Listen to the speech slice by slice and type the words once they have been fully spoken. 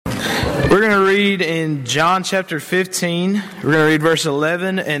We're going to read in John chapter 15. We're going to read verse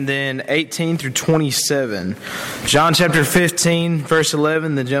 11 and then 18 through 27. John chapter 15, verse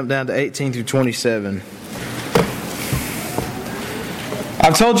 11, then jump down to 18 through 27.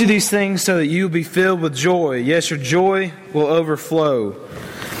 I've told you these things so that you will be filled with joy. Yes, your joy will overflow.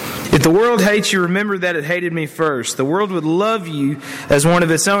 If the world hates you, remember that it hated me first. The world would love you as one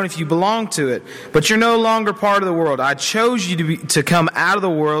of its own if you belong to it. But you're no longer part of the world. I chose you to come out of the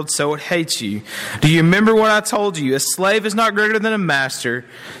world, so it hates you. Do you remember what I told you? A slave is not greater than a master.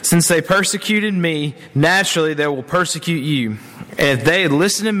 Since they persecuted me, naturally they will persecute you. And if they had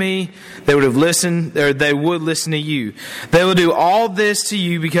listened to me, they would listen to you. They will do all this to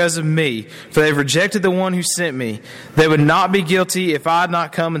you because of me, for they have rejected the one who sent me. They would not be guilty if I had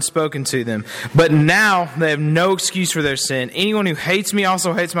not come and spoken to them. But now they have no excuse for their sin. Anyone who hates me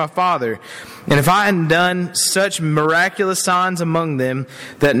also hates my Father. And if I hadn't done such miraculous signs among them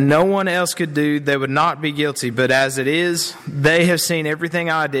that no one else could do, they would not be guilty. But as it is, they have seen everything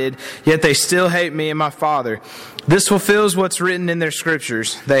I did, yet they still hate me and my Father. This fulfills what's written in their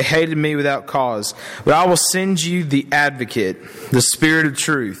scriptures. They hated me without cause. But I will send you the Advocate, the Spirit of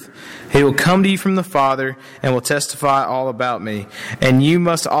truth. He will come to you from the Father and will testify all about me. And you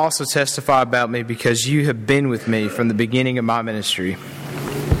must also testify about me because you have been with me from the beginning of my ministry.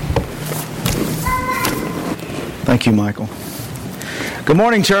 Thank you, Michael. Good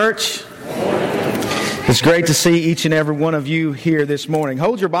morning, church. It's great to see each and every one of you here this morning.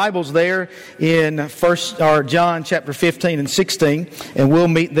 Hold your Bibles there in John chapter 15 and 16, and we'll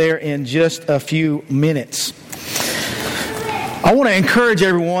meet there in just a few minutes. I want to encourage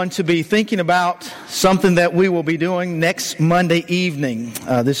everyone to be thinking about something that we will be doing next Monday evening.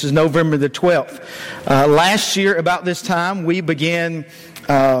 This is November the 12th. Last year, about this time, we began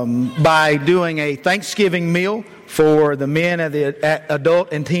by doing a Thanksgiving meal for the men at the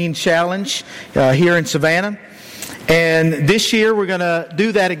Adult and Teen Challenge here in Savannah. And this year we're going to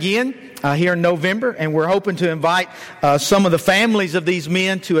do that again here in November, and we're hoping to invite some of the families of these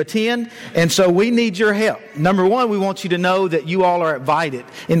men to attend. And so we need your help. Number one, we want you to know that you all are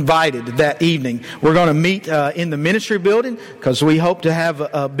invited that evening. We're going to meet in the ministry building because we hope to have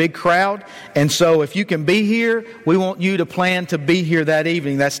a big crowd. And so if you can be here, we want you to plan to be here that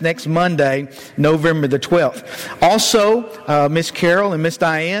evening. That's next Monday, November the 12th. Also, Miss Carol and Miss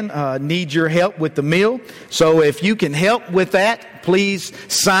Diane need your help with the meal. So if you can help with that, please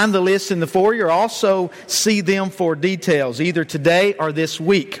sign the list in the foyer. Also, see them for details, either today or this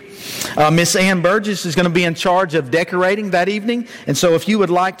week. Miss Ann Burgess is going to be in charge of decorating that evening. And so if you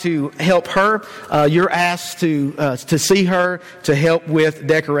would like to help her, you're asked to see her to help with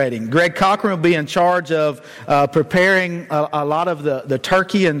decorating. Greg Cochran will be in charge of preparing a lot of the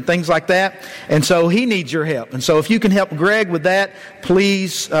turkey and things like that. And so he needs your help. And so if you can help Greg with that,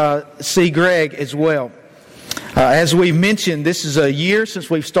 please see Greg as well. As we mentioned, this is a year since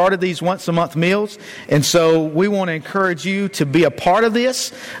we've started these once-a-month meals, and so we want to encourage you to be a part of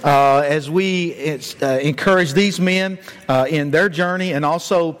this as we encourage these men in their journey, and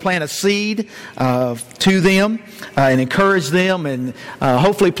also plant a seed to them and encourage them, and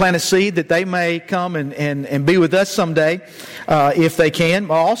hopefully plant a seed that they may come and be with us someday if they can.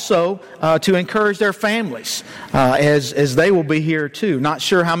 Also to encourage their families as they will be here too. Not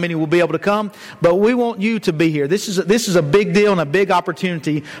sure how many will be able to come, but we want you to be here. This is a big deal and a big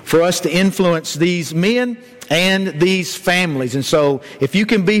opportunity for us to influence these men and these families. And so if you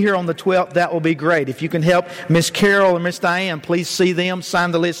can be here on the 12th, that will be great. If you can help Miss Carol and Miss Diane, please see them.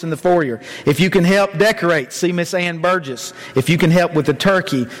 Sign the list in the foyer. If you can help decorate, see Miss Ann Burgess. If you can help with the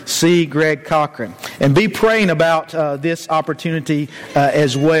turkey, see Greg Cochran. And be praying about this opportunity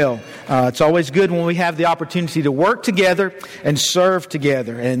as well. It's always good when we have the opportunity to work together and serve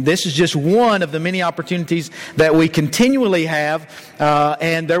together. And this is just one of the many opportunities that we continually have,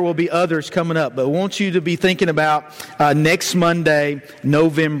 and there will be others coming up. But I want you to be thinking about next Monday,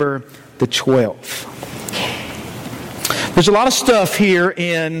 November the 12th. There's a lot of stuff here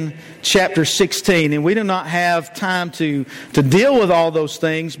in chapter 16, and we do not have time to deal with all those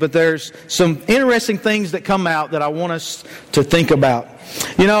things, but there's some interesting things that come out that I want us to think about.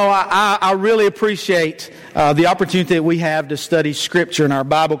 You know, I really appreciate the opportunity that we have to study Scripture in our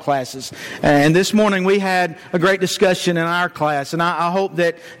Bible classes. And this morning we had a great discussion in our class, and I hope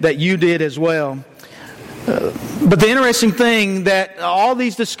that you did as well. But the interesting thing that all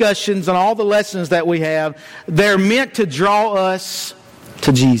these discussions and all the lessons that we have, they're meant to draw us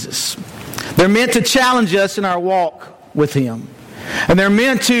to Jesus. They're meant to challenge us in our walk with Him. And they're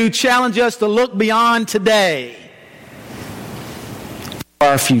meant to challenge us to look beyond today for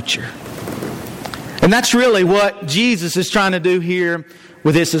our future. And that's really what Jesus is trying to do here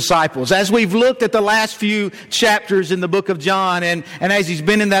with His disciples. As we've looked at the last few chapters in the book of John, and as He's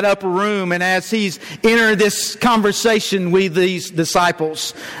been in that upper room, and as He's entered this conversation with these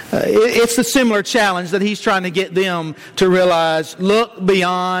disciples, it's a similar challenge that He's trying to get them to realize, look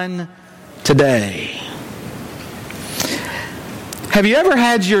beyond today. Have you ever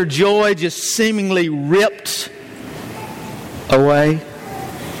had your joy just seemingly ripped away?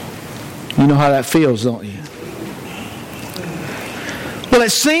 You know how that feels, don't you? Well,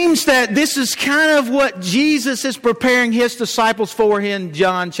 it seems that this is kind of what Jesus is preparing His disciples for in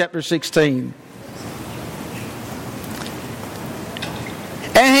John chapter 16.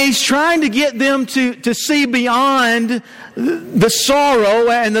 And He's trying to get them to see beyond the sorrow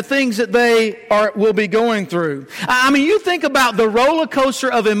and the things that they will be going through. I mean, you think about the roller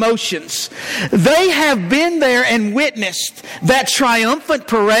coaster of emotions. They have been there and witnessed that triumphant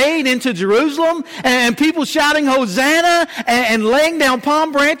parade into Jerusalem, and people shouting Hosanna and laying down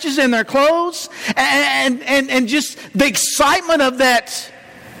palm branches in their clothes, and just the excitement of that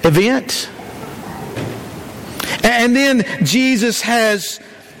event. And then Jesus has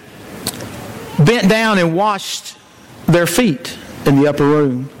bent down and washed their feet in the upper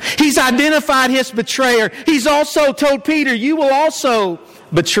room. He's identified His betrayer. He's also told Peter, you will also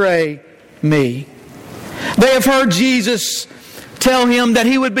betray me. They have heard Jesus tell him that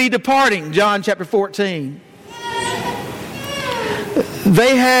He would be departing, John chapter 14.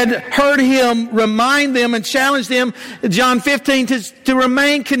 They had heard Him remind them and challenge them, John 15, to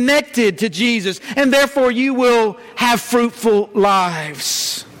remain connected to Jesus, and therefore you will have fruitful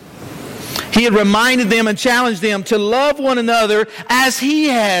lives. He had reminded them and challenged them to love one another as He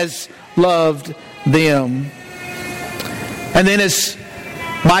has loved them. And then as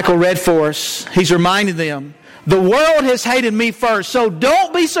Michael read for us, he's reminded them, the world has hated me first, so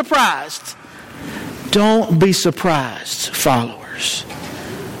don't be surprised. Don't be surprised, followers,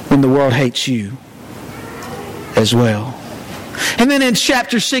 when the world hates you as well. And then in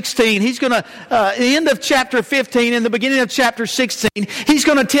chapter 16, he's going to, the end of chapter 15 and the beginning of chapter 16, he's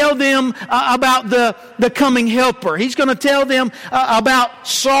going to tell them about the coming helper. He's going to tell them about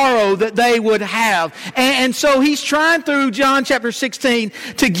sorrow that they would have. And so he's trying through John chapter 16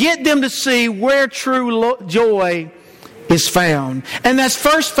 to get them to see where true joy is found. And that's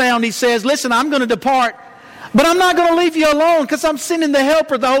first found, he says, listen, I'm going to depart, but I'm not going to leave you alone because I'm sending the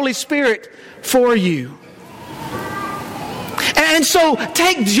helper, the Holy Spirit, for you. And so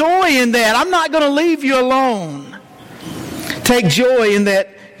take joy in that. I'm not going to leave you alone. Take joy in that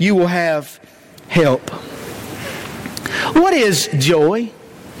you will have help. What is joy?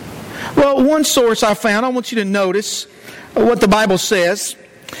 Well, one source I found, I want you to notice what the Bible says.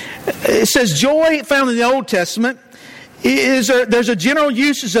 It says joy found in the Old Testament there's a general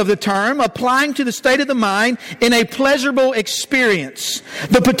usage of the term applying to the state of the mind in a pleasurable experience.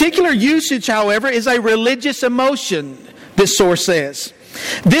 The particular usage, however, is a religious emotion, this source says.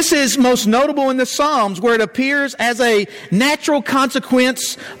 This is most notable in the Psalms, where it appears as a natural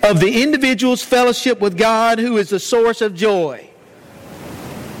consequence of the individual's fellowship with God, who is the source of joy.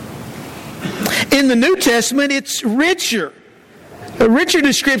 In the New Testament, it's richer. A richer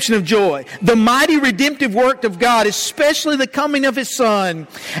description of joy. The mighty redemptive work of God, especially the coming of His Son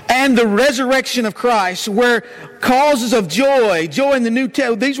and the resurrection of Christ, were causes of joy. Joy in the New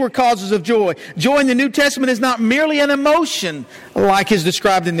Testament, these were causes of joy. Joy in the New Testament is not merely an emotion, like is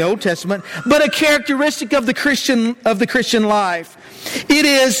described in the Old Testament, but a characteristic of the Christian life. It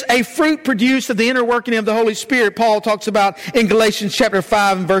is a fruit produced of the inner working of the Holy Spirit, Paul talks about in Galatians chapter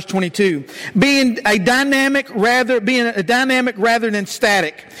 5 and verse 22. Being a dynamic rather than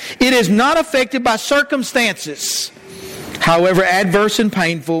static. It is not affected by circumstances, however adverse and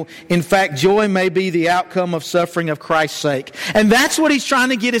painful. In fact, joy may be the outcome of suffering of Christ's sake. And that's what he's trying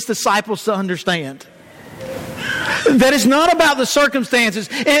to get his disciples to understand. That it's not about the circumstances.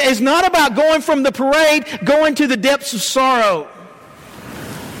 It's not about going from the parade, going to the depths of sorrow.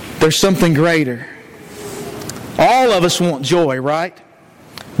 There's something greater. All of us want joy, right?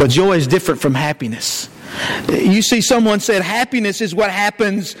 But joy is different from happiness. You see, someone said happiness is what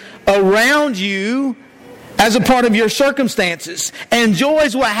happens around you as a part of your circumstances. And joy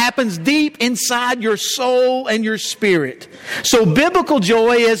is what happens deep inside your soul and your spirit. So biblical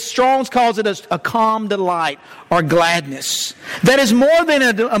joy, as Strong's calls it, a calm delight or gladness. That is more than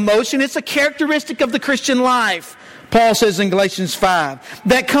an emotion. It's a characteristic of the Christian life. Paul says in Galatians 5,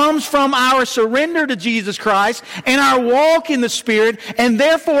 that comes from our surrender to Jesus Christ and our walk in the Spirit, and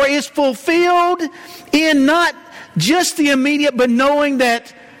therefore is fulfilled in not just the immediate, but knowing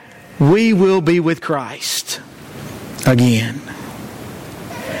that we will be with Christ again.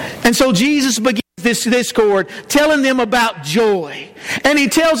 And so Jesus begins this discord, telling them about joy. And he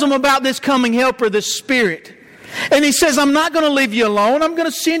tells them about this coming helper, the Spirit. And he says, I'm not going to leave you alone. I'm going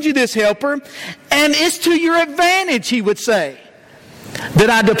to send you this helper. And it's to your advantage, he would say, that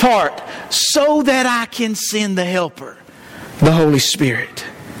I depart, so that I can send the helper, the Holy Spirit.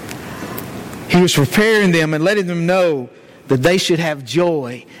 He was preparing them and letting them know that they should have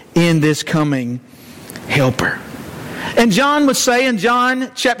joy in this coming helper. And John would say in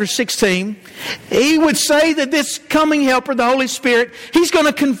John chapter 16, he would say that this coming helper, the Holy Spirit, he's going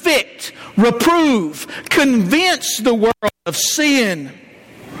to convict, reprove, convince the world of sin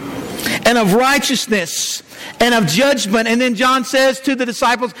and of righteousness and of judgment. And then John says to the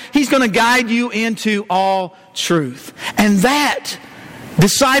disciples, he's going to guide you into all truth. And that,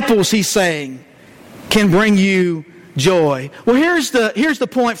 disciples, he's saying, can bring you joy. Well, here's the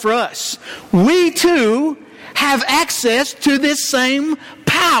point for us. We too have access to this same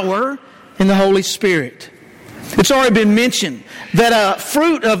power in the Holy Spirit. It's already been mentioned that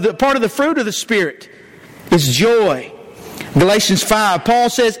part of the fruit of the Spirit is joy. Galatians 5, Paul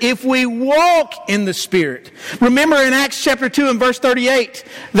says, if we walk in the Spirit. Remember in Acts chapter 2 and verse 38,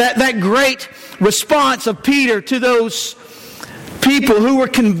 that great response of Peter to those people who were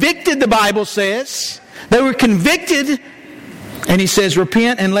convicted, the Bible says. They were convicted, and he says,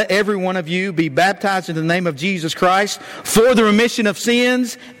 repent and let every one of you be baptized in the name of Jesus Christ for the remission of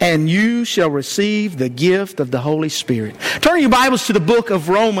sins, and you shall receive the gift of the Holy Spirit. Turn your Bibles to the book of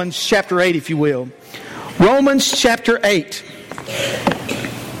Romans chapter 8, if you will. Romans chapter 8.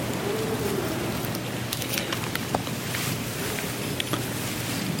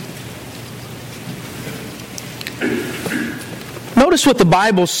 Notice what the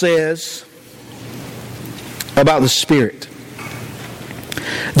Bible says about the Spirit.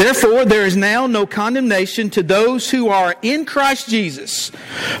 Therefore, there is now no condemnation to those who are in Christ Jesus,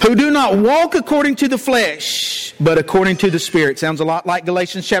 who do not walk according to the flesh, but according to the Spirit. Sounds a lot like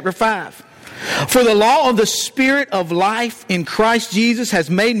Galatians chapter 5. For the law of the Spirit of life in Christ Jesus has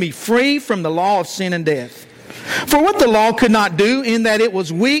made me free from the law of sin and death. For what the law could not do, in that it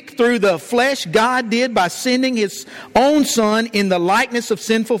was weak through the flesh, God did by sending His own Son in the likeness of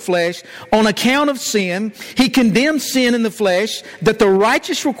sinful flesh. On account of sin, He condemned sin in the flesh, that the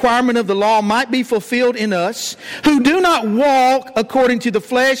righteous requirement of the law might be fulfilled in us, who do not walk according to the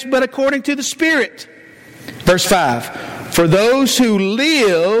flesh, but according to the Spirit. Verse 5. For those who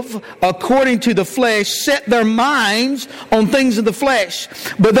live according to the flesh set their minds on things of the flesh.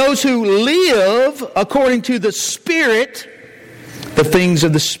 But those who live according to the Spirit, the things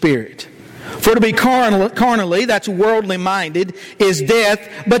of the Spirit. For to be carnally, that's worldly minded, is death.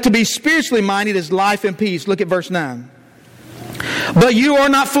 But to be spiritually minded is life and peace. Look at verse 9. But you are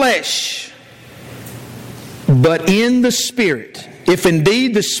not flesh, but in the Spirit, if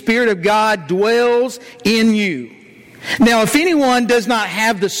indeed the Spirit of God dwells in you. Now, if anyone does not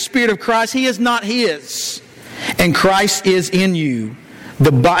have the Spirit of Christ, he is not his. And Christ is in you.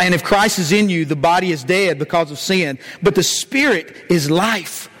 And if Christ is in you, the body is dead because of sin. But the Spirit is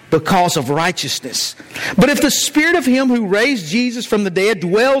life because of righteousness. But if the Spirit of Him who raised Jesus from the dead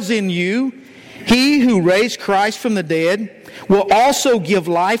dwells in you, He who raised Christ from the dead will also give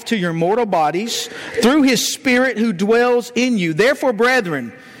life to your mortal bodies through His Spirit who dwells in you. Therefore,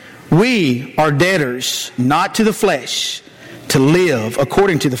 brethren, we are debtors, not to the flesh, to live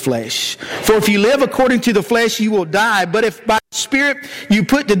according to the flesh. For if you live according to the flesh, you will die. But if by the Spirit you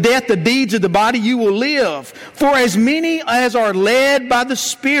put to death the deeds of the body, you will live. For as many as are led by the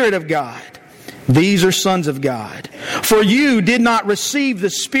Spirit of God, these are sons of God. For you did not receive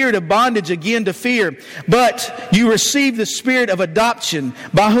the spirit of bondage again to fear, but you received the Spirit of adoption,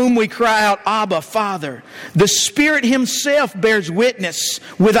 by whom we cry out, Abba, Father. The Spirit Himself bears witness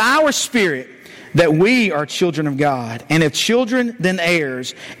with our spirit that we are children of God. And if children, then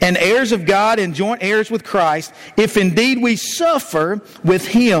heirs, and heirs of God and joint heirs with Christ, if indeed we suffer with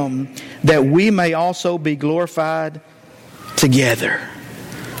Him, that we may also be glorified together.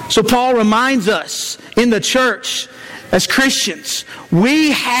 So Paul reminds us in the church, as Christians,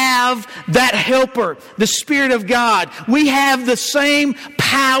 we have that helper, the Spirit of God. We have the same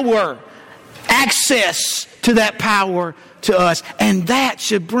power, access to that power to us. And that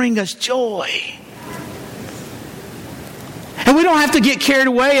should bring us joy. And we don't have to get carried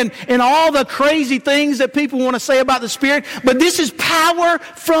away in all the crazy things that people want to say about the Spirit. But this is power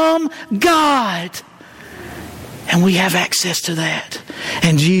from God. And we have access to that.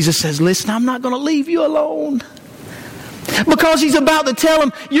 And Jesus says, listen, I'm not going to leave you alone. Because He's about to tell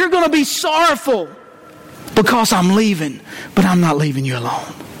them, you're going to be sorrowful because I'm leaving. But I'm not leaving you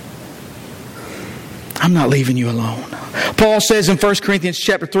alone. I'm not leaving you alone. Paul says in 1 Corinthians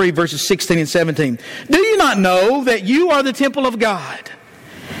chapter 3, verses 16 and 17, do you not know that you are the temple of God,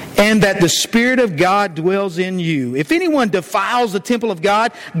 and that the Spirit of God dwells in you? If anyone defiles the temple of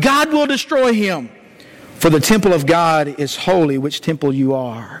God, God will destroy him. For the temple of God is holy, which temple you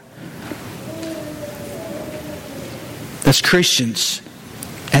are. That's Christians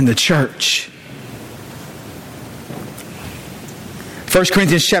and the church. 1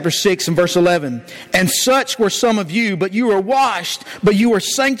 Corinthians chapter 6 and verse 11. And such were some of you, but you were washed, but you were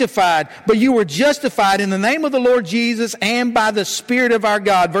sanctified, but you were justified in the name of the Lord Jesus and by the Spirit of our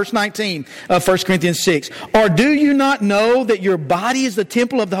God. Verse 19 of 1 Corinthians 6. Or do you not know that your body is the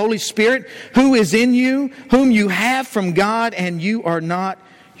temple of the Holy Spirit who is in you, whom you have from God, and you are not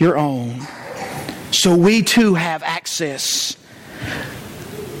your own? So we too have access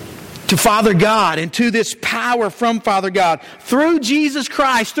to Father God and to this power from Father God through Jesus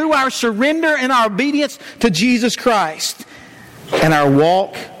Christ, through our surrender and our obedience to Jesus Christ and our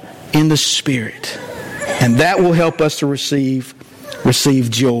walk in the Spirit. And that will help us to receive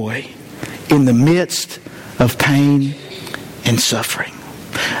joy in the midst of pain and suffering.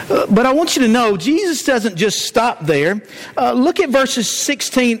 But I want you to know, Jesus doesn't just stop there. Look at verses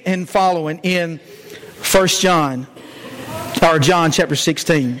 16 and following in 1 John, or John chapter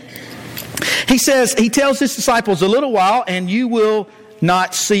 16. He tells his disciples, a little while and you will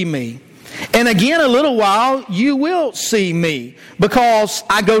not see me. And again, a little while you will see me, because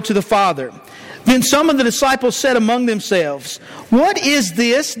I go to the Father. Then some of the disciples said among themselves, what is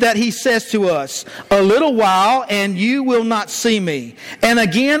this that he says to us? A little while and you will not see me. And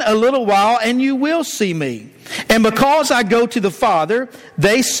again, a little while and you will see me. And because I go to the Father,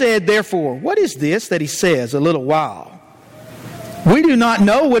 they said, therefore, what is this that he says, a little while? We do not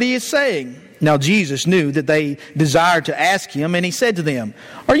know what he is saying. Now Jesus knew that they desired to ask him, and he said to them,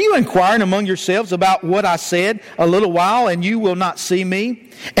 are you inquiring among yourselves about what I said? A little while and you will not see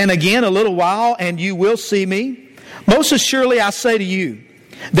me, and again a little while and you will see me. Most assuredly I say to you,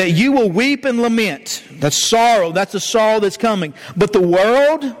 that you will weep and lament. That's sorrow. That's the sorrow that's coming. But the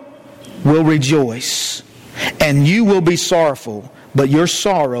world will rejoice, and you will be sorrowful, but your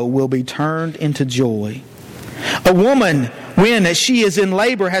sorrow will be turned into joy. A woman, when she is in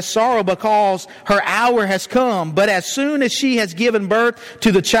labor, has sorrow because her hour has come. But as soon as she has given birth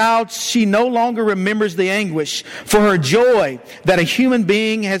to the child, she no longer remembers the anguish for her joy that a human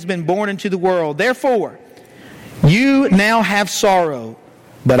being has been born into the world. Therefore, you now have sorrow,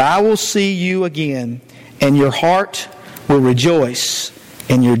 but I will see you again, and your heart will rejoice,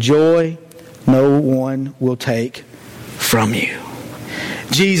 and your joy no one will take from you.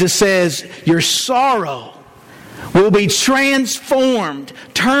 Jesus says, your sorrow will be transformed,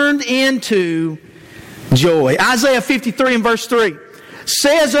 turned into joy. Isaiah 53 and verse 3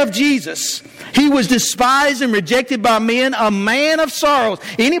 says of Jesus, he was despised and rejected by men, a man of sorrows.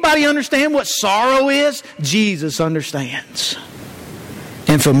 Anybody understand what sorrow is? Jesus understands.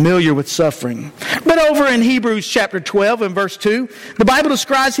 And familiar with suffering. But over in Hebrews chapter 12 and verse 2, the Bible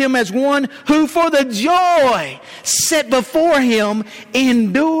describes him as one who for the joy set before him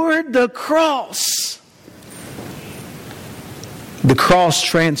endured the cross. The cross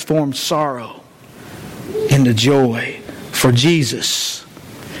transformed sorrow into joy for Jesus.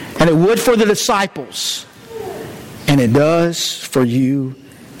 And it would for the disciples. And it does for you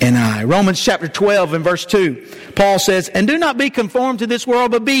and I. Romans chapter 12 and verse 2, Paul says, and do not be conformed to this world,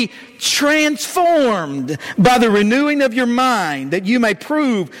 but be transformed by the renewing of your mind, that you may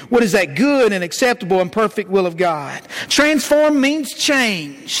prove what is that good and acceptable and perfect will of God. Transformed means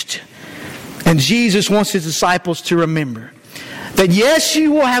changed. And Jesus wants his disciples to remember that yes,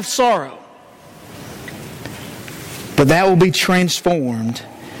 you will have sorrow, but that will be transformed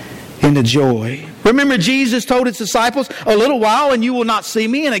into joy. Remember, Jesus told his disciples, a little while and you will not see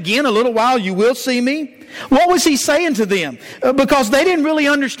me, and again a little while you will see me. What was he saying to them? Because they didn't really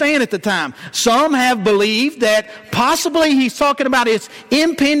understand at the time. Some have believed that possibly he's talking about his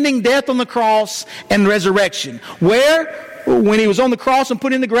impending death on the cross and resurrection, where when he was on the cross and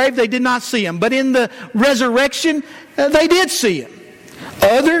put in the grave, they did not see him. But in the resurrection, they did see him.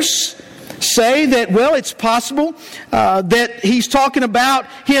 Others say that, well, it's possible that he's talking about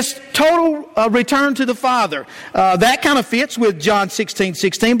his total return to the Father. That kind of fits with John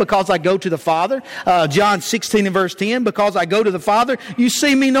 16:16, because I go to the Father. John 16 and verse 10, because I go to the Father, you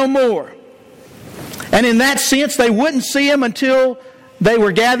see me no more. And in that sense, they wouldn't see him until they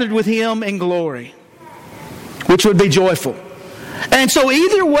were gathered with him in glory, which would be joyful. And so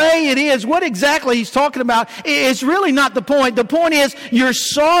either way it is, what exactly he's talking about is really not the point. The point is your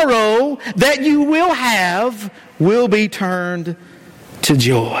sorrow that you will have will be turned to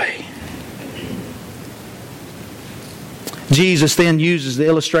joy. Jesus then uses the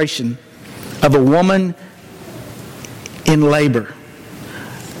illustration of a woman in labor.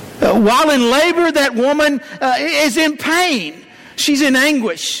 While in labor, that woman is in pain. She's in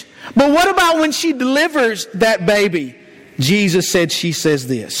anguish. But what about when she delivers that baby? Jesus said, she says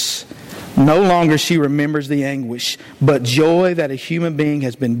this, no longer she remembers the anguish, but joy that a human being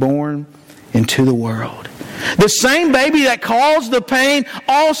has been born into the world. The same baby that caused the pain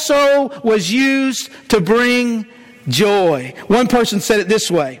also was used to bring joy. One person said it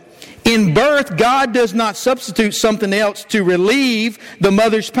this way, in birth, God does not substitute something else to relieve the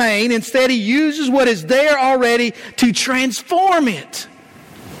mother's pain. Instead, He uses what is there already to transform it.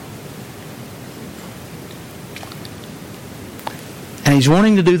 And He's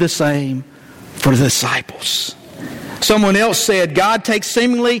wanting to do the same for the disciples. Someone else said, God takes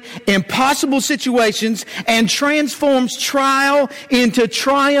seemingly impossible situations and transforms trial into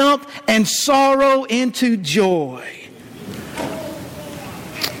triumph and sorrow into joy.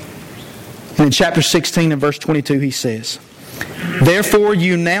 And in chapter 16 and verse 22 he says, therefore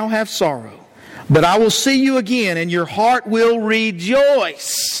you now have sorrow, but I will see you again and your heart will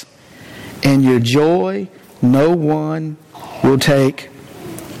rejoice. And your joy no one will take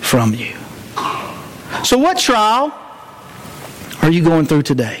from you. So what trial are you going through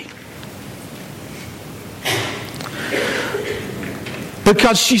today?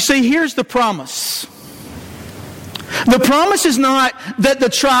 Because you see, here's the promise. The promise is not that the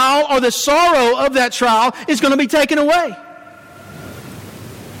trial or the sorrow of that trial is going to be taken away.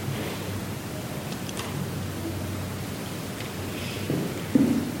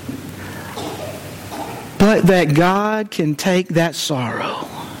 But that God can take that sorrow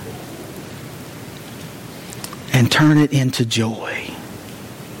and turn it into joy.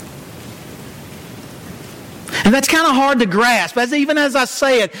 And that's kind of hard to grasp. Even as I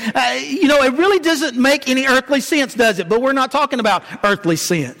say it, it really doesn't make any earthly sense, does it? But we're not talking about earthly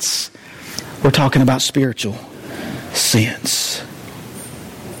sense. We're talking about spiritual sense.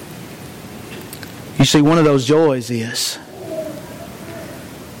 You see, one of those joys is,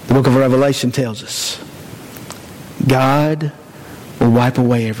 the book of Revelation tells us, God will wipe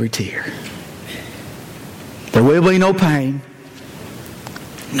away every tear. There will be no pain,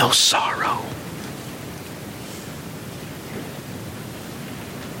 no sorrow.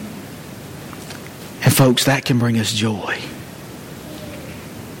 And folks, that can bring us joy.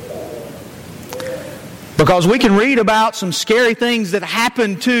 Because we can read about some scary things that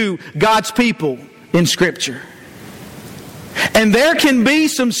happen to God's people in Scripture. And there can be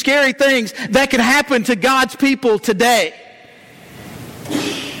some scary things that can happen to God's people today.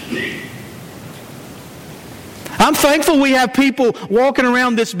 I'm thankful we have people walking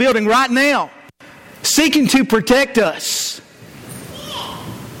around this building right now seeking to protect us.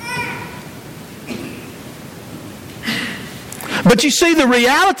 But you see, the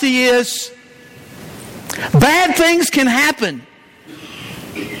reality is, bad things can happen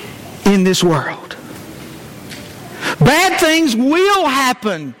in this world. Bad things will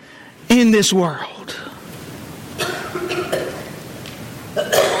happen in this world.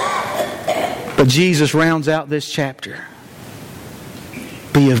 But Jesus rounds out this chapter.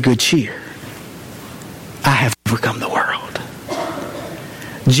 Be of good cheer. I have overcome the world.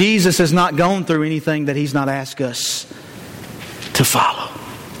 Jesus has not gone through anything that He's not asked us to follow.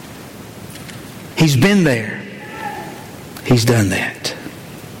 He's been there. He's done that.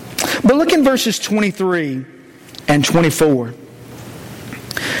 But look in verses 23 and 24.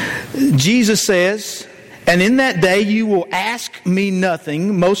 Jesus says, and in that day you will ask me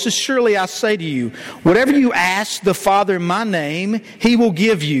nothing. Most assuredly I say to you, whatever you ask the Father in my name, He will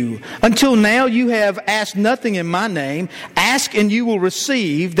give you. Until now you have asked nothing in my name. Ask and you will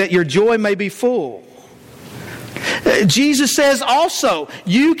receive, that your joy may be full. Jesus says also,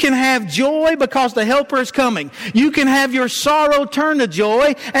 you can have joy because the Helper is coming. You can have your sorrow turn to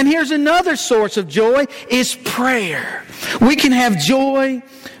joy. And here's another source of joy, is prayer. We can have joy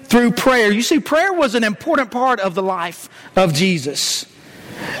through prayer. You see, prayer was an important part of the life of Jesus.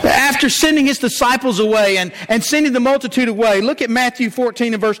 After sending His disciples away and sending the multitude away, look at Matthew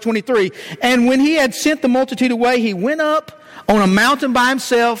 14 and verse 23. And when He had sent the multitude away, He went up on a mountain by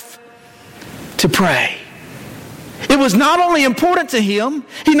Himself to pray. It was not only important to Him,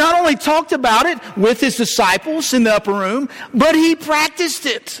 He not only talked about it with His disciples in the upper room, but He practiced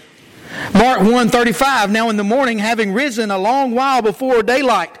it. Mark 1:35, now in the morning, having risen a long while before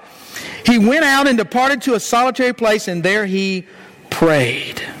daylight, He went out and departed to a solitary place, and there He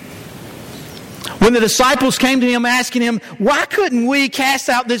prayed. When the disciples came to Him asking Him, why couldn't we cast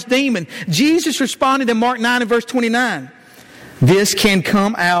out this demon? Jesus responded in Mark 9 and verse 29, this can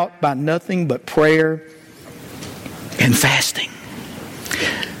come out by nothing but prayer and fasting.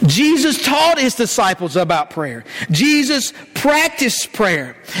 Jesus taught His disciples about prayer. Jesus practiced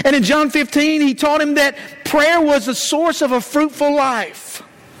prayer. And in John 15, He taught them that prayer was the source of a fruitful life.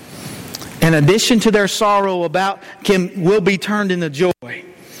 In addition to their sorrow will be turned into joy.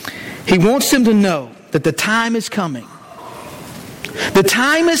 He wants them to know that the time is coming. The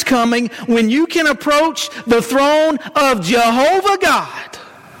time is coming when you can approach the throne of Jehovah God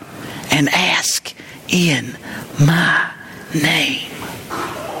and ask in my name.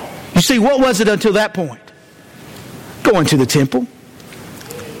 You see, what was it until that point? Going to the temple.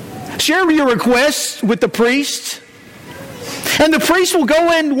 Share your requests with the priest. And the priest will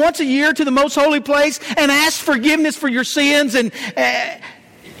go in once a year to the most holy place and ask forgiveness for your sins and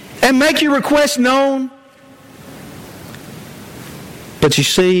make your request known. But you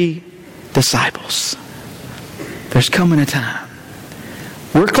see, disciples, there's coming a time.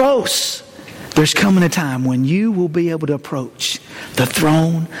 We're close. There's coming a time when you will be able to approach the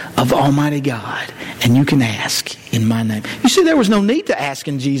throne of Almighty God and you can ask in my name. You see, there was no need to ask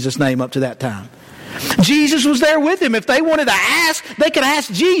in Jesus' name up to that time. Jesus was there with him. If they wanted to ask, they could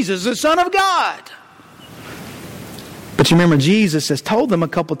ask Jesus, the Son of God. But you remember, Jesus has told them a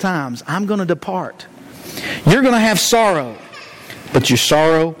couple times, I'm going to depart. You're going to have sorrow, but your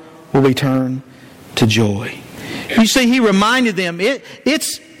sorrow will be turned to joy. You see, He reminded them,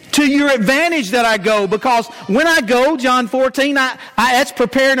 it's to your advantage that I go, because when I go, John 14, that's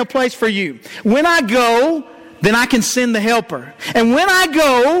preparing a place for you. When I go, then I can send the Helper. And when I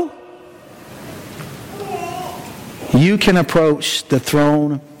go, you can approach the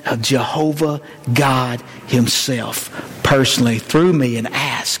throne of Jehovah God Himself personally through me and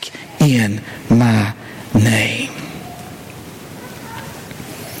ask in my name.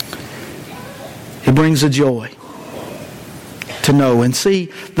 It brings a joy to know. And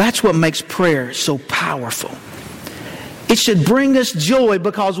see, that's what makes prayer so powerful. It should bring us joy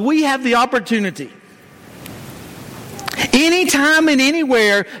because we have the opportunity anytime and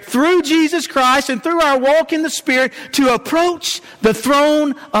anywhere through Jesus Christ and through our walk in the Spirit to approach the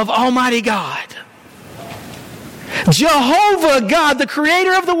throne of Almighty God. Jehovah God, the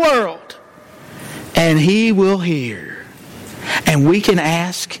Creator of the world. And He will hear. And we can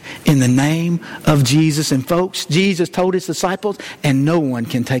ask in the name of Jesus. And folks, Jesus told His disciples, and no one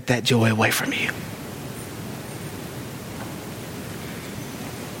can take that joy away from you.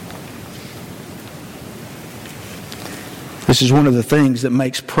 This is one of the things that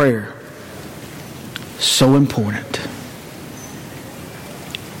makes prayer so important.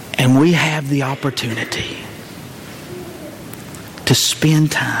 And we have the opportunity to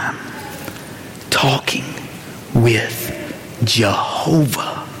spend time talking with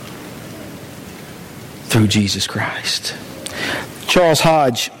Jehovah through Jesus Christ. Charles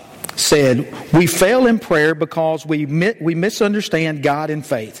Hodge said, we fail in prayer because we misunderstand God in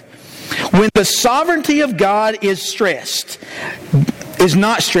faith. When the sovereignty of God is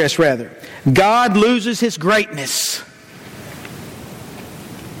not stressed, God loses His greatness.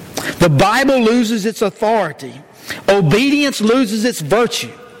 The Bible loses its authority. Obedience loses its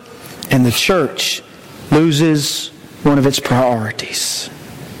virtue. And the church loses one of its priorities.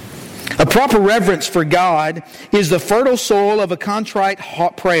 A proper reverence for God is the fertile soil of a contrite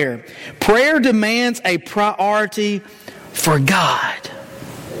prayer. Prayer demands a priority for God.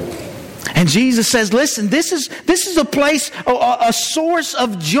 And Jesus says, listen, this is a place, a source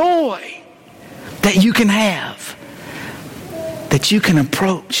of joy that you can have. That you can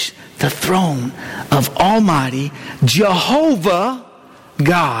approach the throne of Almighty Jehovah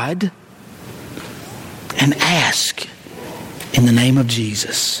God and ask in the name of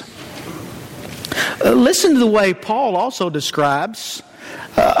Jesus. Listen to the way Paul also describes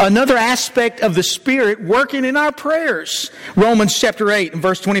another aspect of the Spirit working in our prayers. Romans chapter 8 and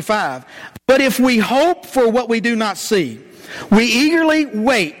verse 25. But if we hope for what we do not see, we eagerly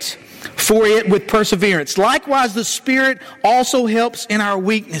wait for it with perseverance. Likewise, the Spirit also helps in our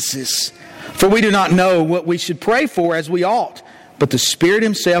weaknesses. For we do not know what we should pray for as we ought, but the Spirit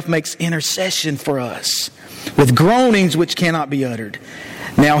Himself makes intercession for us with groanings which cannot be uttered.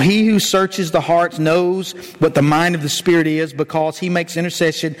 Now He who searches the hearts knows what the mind of the Spirit is, because He makes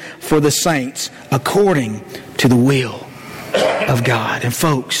intercession for the saints according to the will of God. And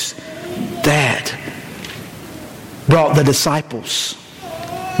folks, that brought the disciples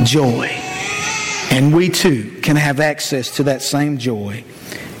joy. And we too can have access to that same joy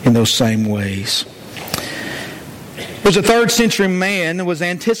in those same ways. There's a 3rd century man that was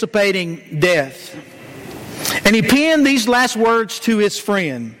anticipating death. And he penned these last words to his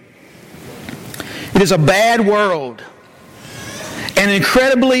friend. It is a bad world. An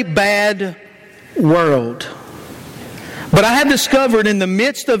incredibly bad world. But I have discovered in the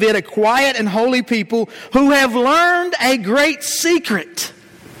midst of it a quiet and holy people who have learned a great secret.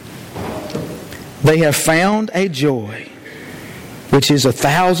 They have found a joy which is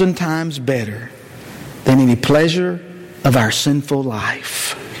 1,000 times better than any pleasure of our sinful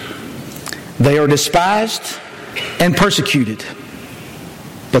life. They are despised and persecuted,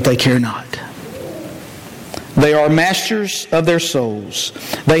 but they care not. They are masters of their souls.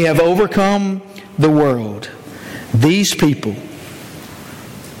 They have overcome the world. These people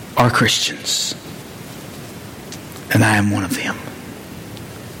are Christians, and I am one of them.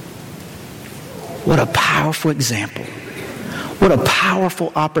 What a powerful example. What a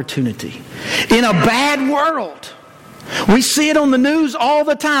powerful opportunity. In a bad world, we see it on the news all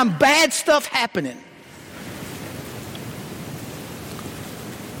the time, bad stuff happening.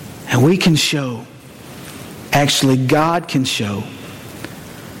 And we can show, actually God can show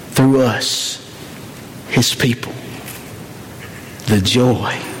through us, His people, the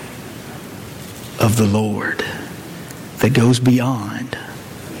joy of the Lord that goes beyond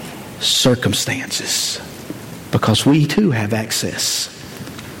circumstances, because we too have access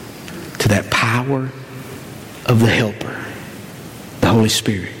to that power of the Helper, the Holy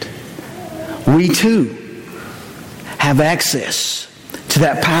Spirit. We too have access to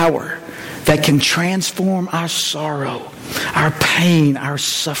that power that can transform our sorrow, our pain, our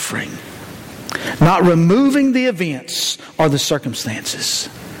suffering. Not removing the events or the circumstances,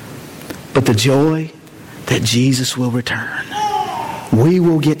 but the joy that Jesus will return. We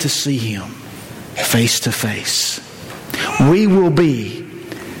will get to see Him face to face. We will be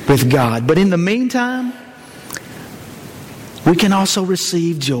with God. But in the meantime, we can also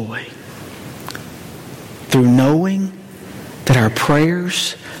receive joy through knowing that our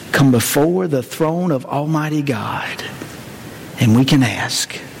prayers come before the throne of Almighty God, and we can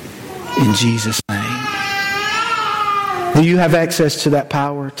ask in Jesus' name. Do you have access to that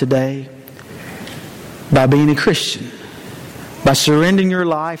power today? By being a Christian. By surrendering your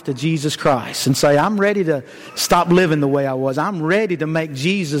life to Jesus Christ and say, I'm ready to stop living the way I was. I'm ready to make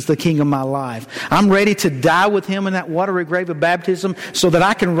Jesus the King of my life. I'm ready to die with Him in that watery grave of baptism so that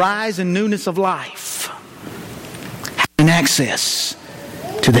I can rise in newness of life. Having access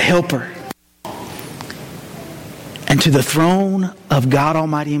to the Helper and to the throne of God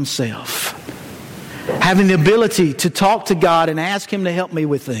Almighty Himself. Having the ability to talk to God and ask Him to help me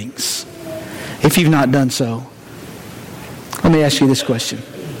with things. If you've not done so, let me ask you this question.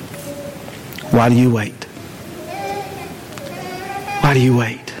 Why do you wait? Why do you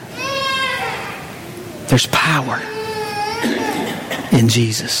wait? There's power in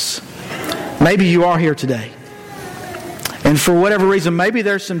Jesus. Maybe you are here today, and for whatever reason, maybe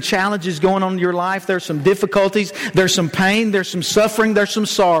there's some challenges going on in your life. There's some difficulties. There's some pain. There's some suffering. There's some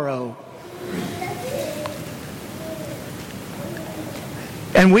sorrow.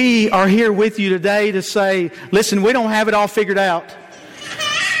 And we are here with you today to say, listen, we don't have it all figured out.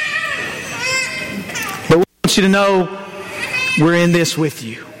 But we want you to know we're in this with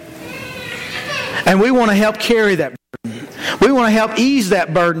you. And we want to help carry that burden. We want to help ease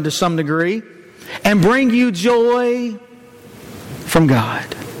that burden to some degree and bring you joy from God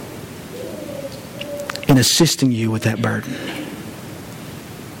in assisting you with that burden.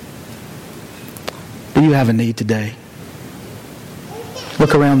 Do you have a need today?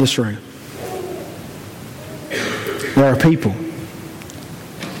 Look around this room. There are people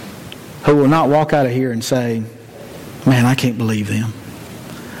who will not walk out of here and say, man, I can't believe them.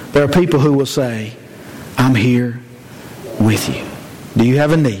 There are people who will say, I'm here with you. Do you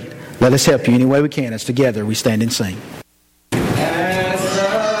have a need? Let us help you any way we can as together we stand and sing.